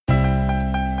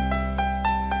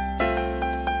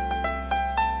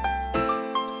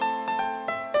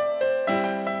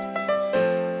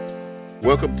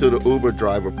Welcome to the Uber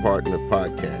Driver Partner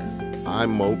Podcast.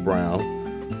 I'm Mo Brown,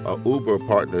 an Uber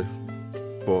partner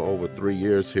for over 3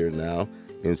 years here now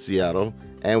in Seattle.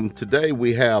 And today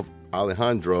we have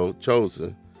Alejandro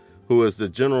Chosen, who is the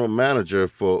general manager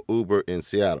for Uber in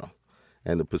Seattle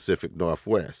and the Pacific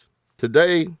Northwest.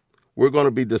 Today, we're going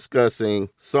to be discussing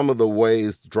some of the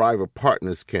ways driver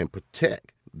partners can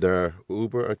protect their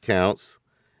Uber accounts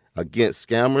against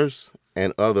scammers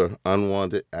and other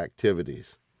unwanted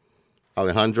activities.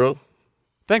 Alejandro?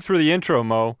 Thanks for the intro,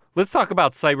 Mo. Let's talk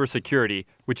about cybersecurity,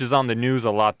 which is on the news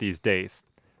a lot these days.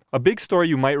 A big story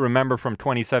you might remember from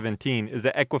 2017 is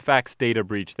the Equifax data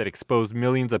breach that exposed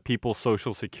millions of people's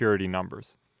social security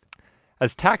numbers.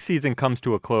 As tax season comes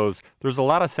to a close, there's a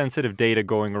lot of sensitive data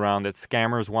going around that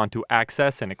scammers want to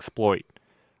access and exploit.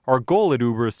 Our goal at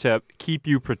Uber is to keep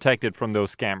you protected from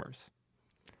those scammers.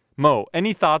 Mo,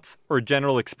 any thoughts or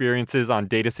general experiences on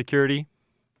data security?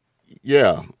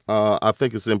 Yeah, I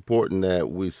think it's important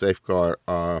that we safeguard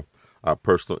our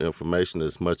personal information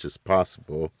as much as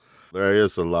possible. There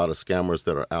is a lot of scammers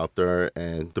that are out there,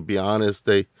 and to be honest,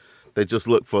 they just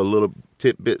look for little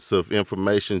tidbits of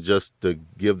information just to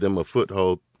give them a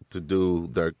foothold to do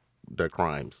their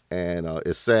crimes. And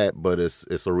it's sad, but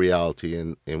it's a reality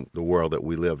in the world that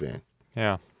we live in.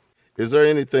 Yeah. Is there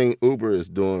anything Uber is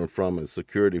doing from a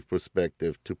security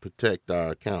perspective to protect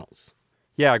our accounts?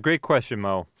 Yeah, great question,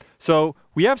 Mo. So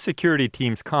we have security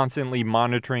teams constantly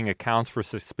monitoring accounts for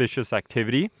suspicious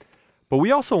activity, but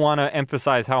we also want to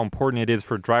emphasize how important it is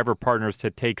for driver partners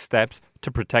to take steps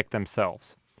to protect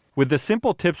themselves. With the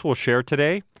simple tips we'll share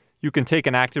today, you can take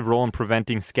an active role in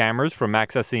preventing scammers from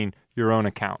accessing your own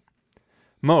account.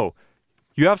 Mo,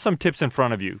 you have some tips in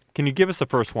front of you. Can you give us the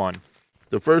first one?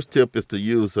 The first tip is to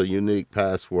use a unique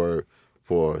password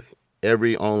for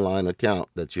every online account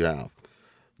that you have.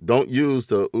 Don't use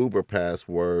the Uber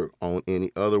password on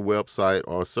any other website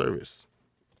or service.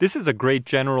 This is a great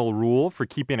general rule for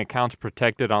keeping accounts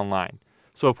protected online.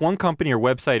 So if one company or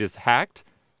website is hacked,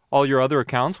 all your other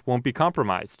accounts won't be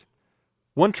compromised.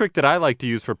 One trick that I like to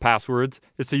use for passwords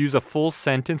is to use a full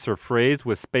sentence or phrase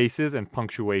with spaces and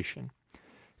punctuation.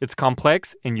 It's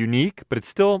complex and unique, but it's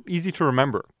still easy to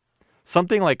remember.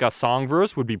 Something like a song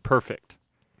verse would be perfect.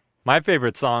 My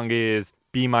favorite song is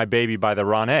Be My Baby by the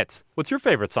Ronettes. What's your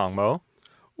favorite song, Mo?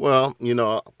 Well,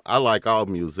 I like all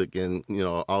music and,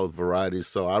 all varieties,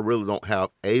 so I really don't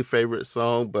have a favorite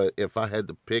song, but if I had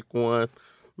to pick one,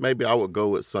 maybe I would go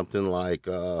with something like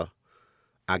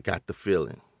I Got the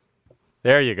Feeling.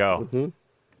 There you go. Mm-hmm.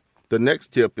 The next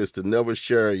tip is to never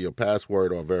share your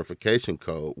password or verification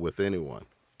code with anyone.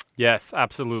 Yes,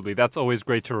 absolutely. That's always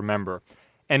great to remember.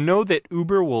 And know that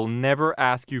Uber will never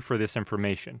ask you for this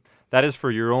information. That is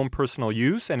for your own personal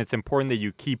use, and it's important that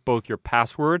you keep both your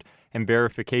password and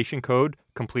verification code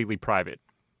completely private.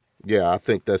 Yeah, I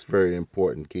think that's very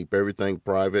important. Keep everything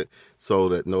private so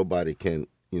that nobody can,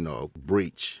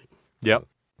 breach. Yep.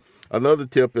 Another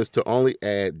tip is to only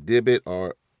add debit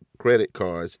or credit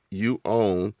cards you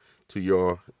own to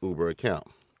your Uber account.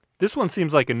 This one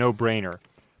seems like a no-brainer,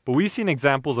 but we've seen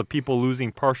examples of people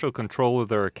losing partial control of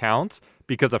their accounts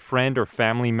because a friend or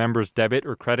family member's debit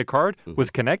or credit card was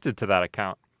connected to that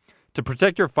account. To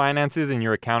protect your finances and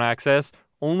your account access,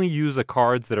 only use the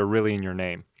cards that are really in your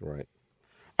name. Right.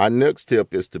 Our next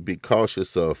tip is to be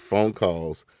cautious of phone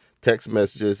calls, text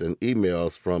messages, and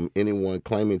emails from anyone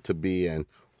claiming to be an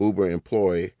Uber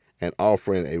employee and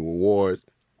offering a reward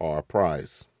or a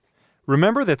prize.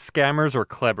 Remember that scammers are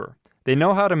clever. They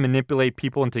know how to manipulate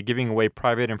people into giving away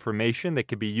private information that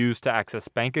could be used to access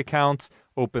bank accounts,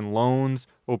 open loans,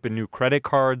 open new credit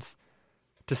cards.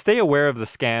 To stay aware of the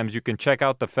scams, you can check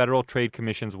out the Federal Trade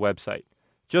Commission's website.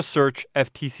 Just search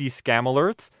FTC Scam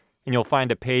Alerts, and you'll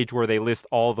find a page where they list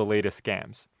all the latest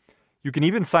scams. You can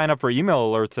even sign up for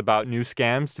email alerts about new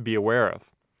scams to be aware of.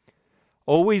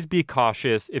 Always be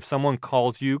cautious if someone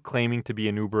calls you claiming to be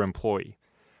an Uber employee.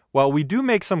 While we do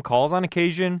make some calls on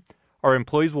occasion, our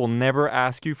employees will never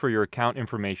ask you for your account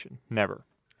information. Never.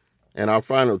 And our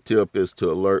final tip is to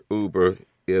alert Uber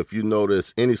if you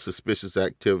notice any suspicious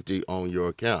activity on your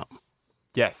account.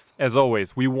 Yes, as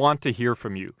always, we want to hear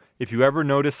from you. If you ever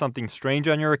notice something strange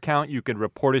on your account, you can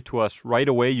report it to us right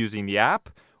away using the app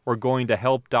or going to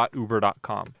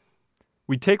help.uber.com.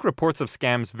 We take reports of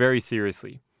scams very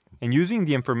seriously, and using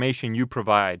the information you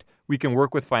provide, we can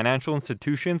work with financial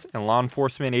institutions and law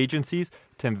enforcement agencies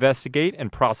to investigate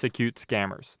and prosecute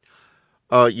scammers.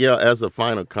 Yeah, as a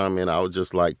final comment, I would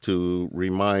just like to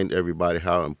remind everybody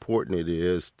how important it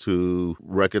is to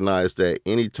recognize that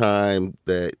anytime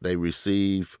that they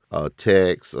receive a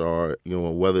text or,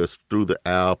 whether it's through the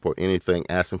app or anything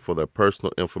asking for their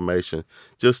personal information,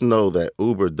 just know that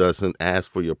Uber doesn't ask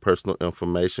for your personal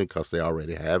information because they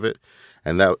already have it.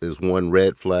 And that is one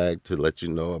red flag to let you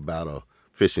know about a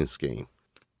phishing scheme.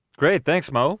 Great. Thanks,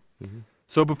 Mo. Mm-hmm.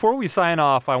 So before we sign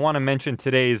off, I want to mention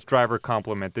today's driver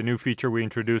compliment, the new feature we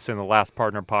introduced in the last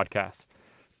partner podcast.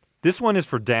 This one is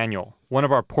for Daniel, one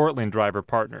of our Portland driver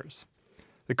partners.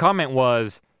 The comment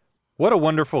was, "What a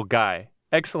wonderful guy.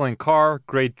 Excellent car,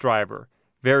 great driver.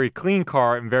 Very clean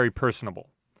car and very personable."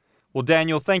 Well,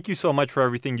 Daniel, thank you so much for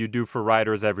everything you do for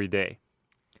riders every day.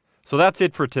 So that's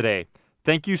it for today.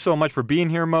 Thank you so much for being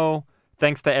here, Mo.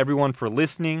 Thanks to everyone for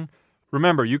listening.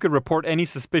 Remember, you could report any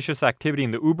suspicious activity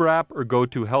in the Uber app or go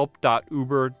to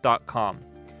help.uber.com.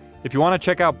 If you want to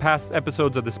check out past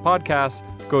episodes of this podcast,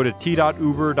 go to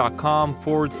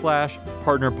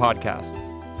t.uber.com/partner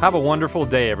podcast. Have a wonderful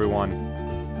day, everyone.